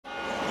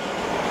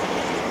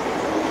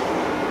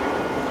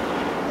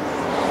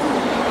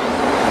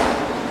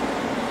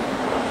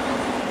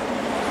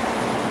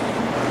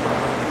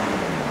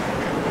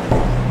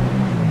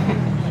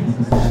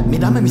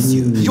Name,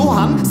 Monsieur?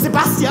 Johann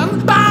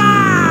Sebastian Bach!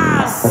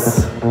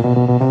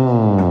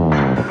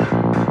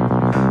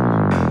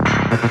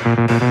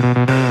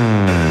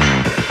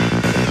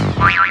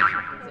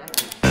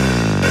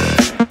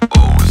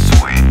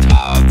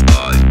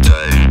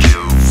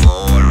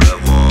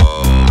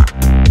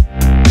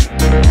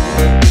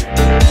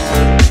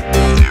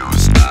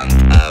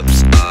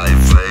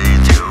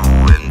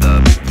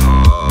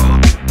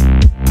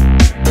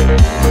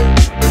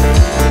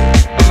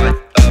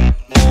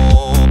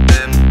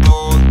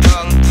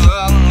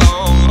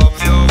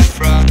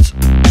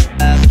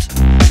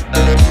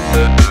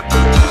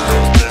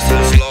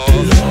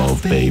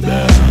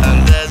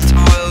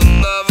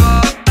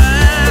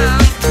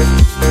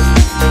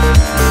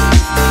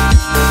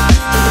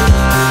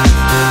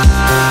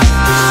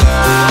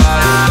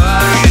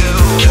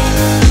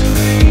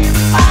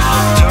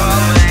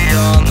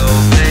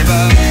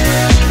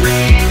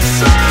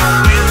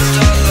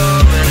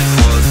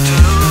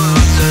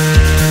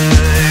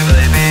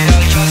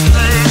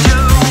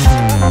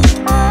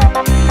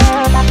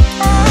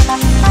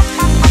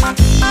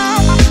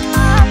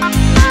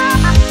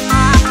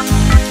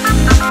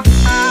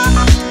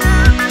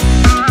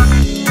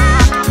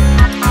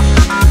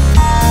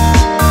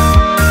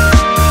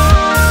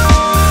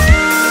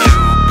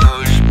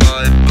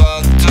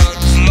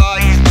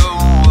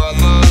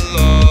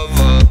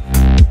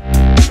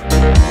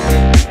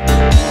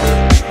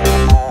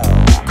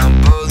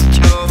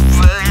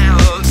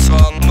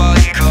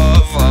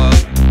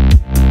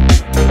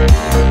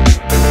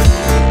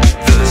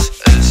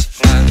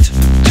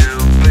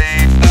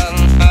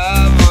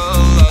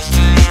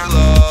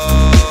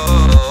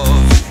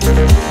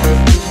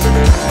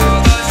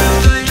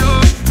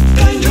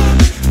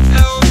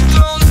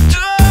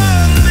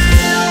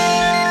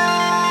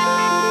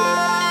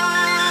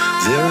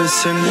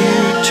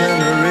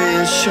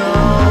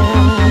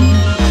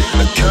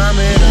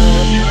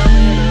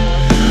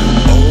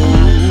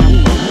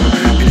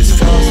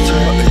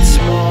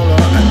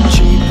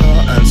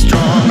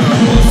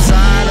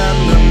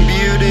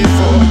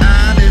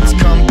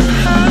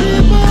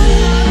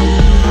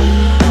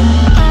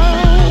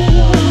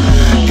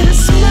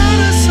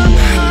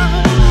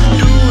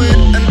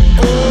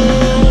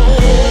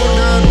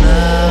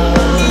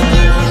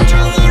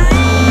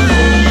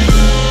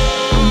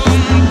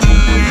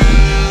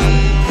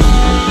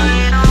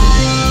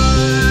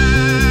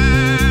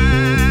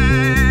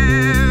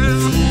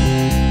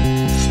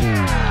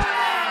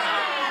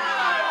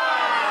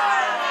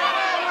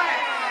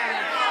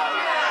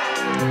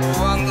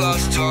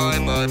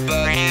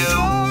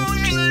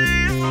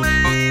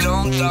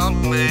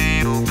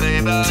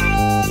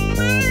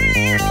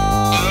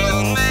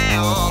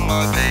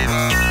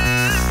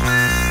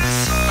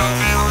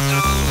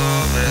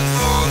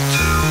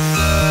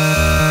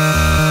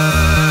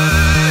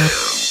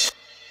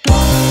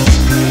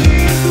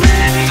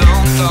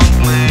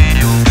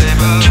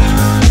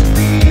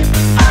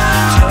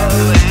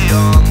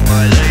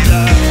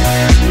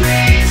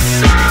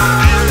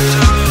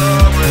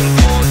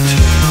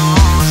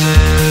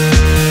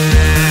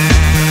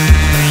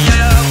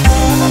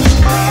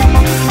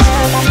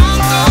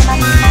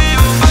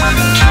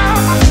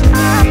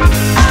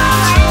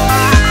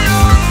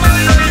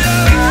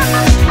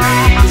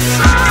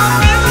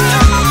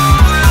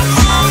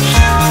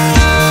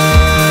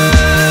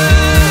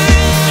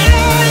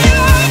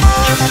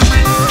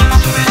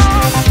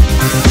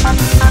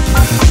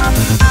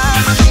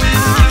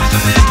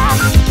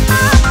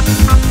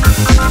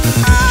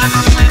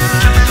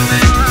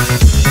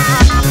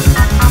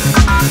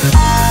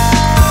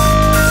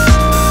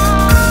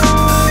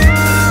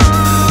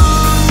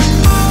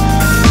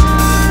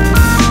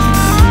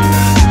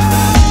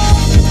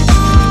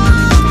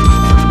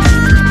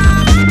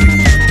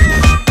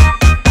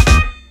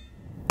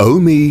 Oh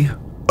me,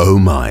 oh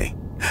my.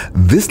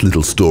 This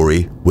little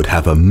story would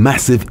have a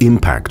massive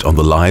impact on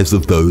the lives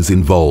of those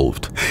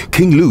involved.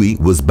 King Louis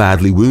was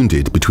badly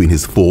wounded between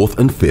his 4th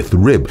and 5th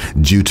rib.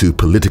 Due to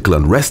political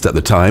unrest at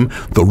the time,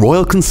 the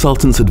royal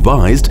consultants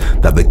advised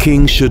that the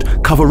king should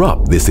cover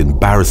up this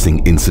embarrassing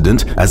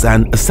incident as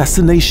an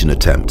assassination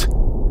attempt.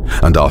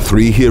 And our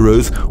 3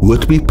 heroes were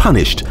to be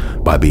punished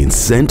by being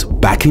sent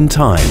back in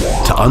time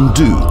to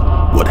undo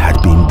what had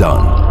been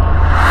done.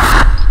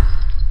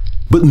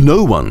 But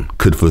no one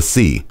could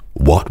foresee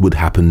what would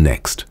happen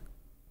next.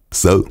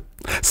 So,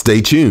 stay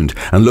tuned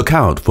and look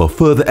out for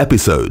further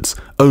episodes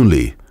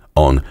only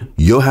on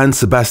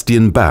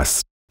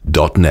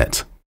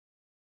johannssebastianbass.net.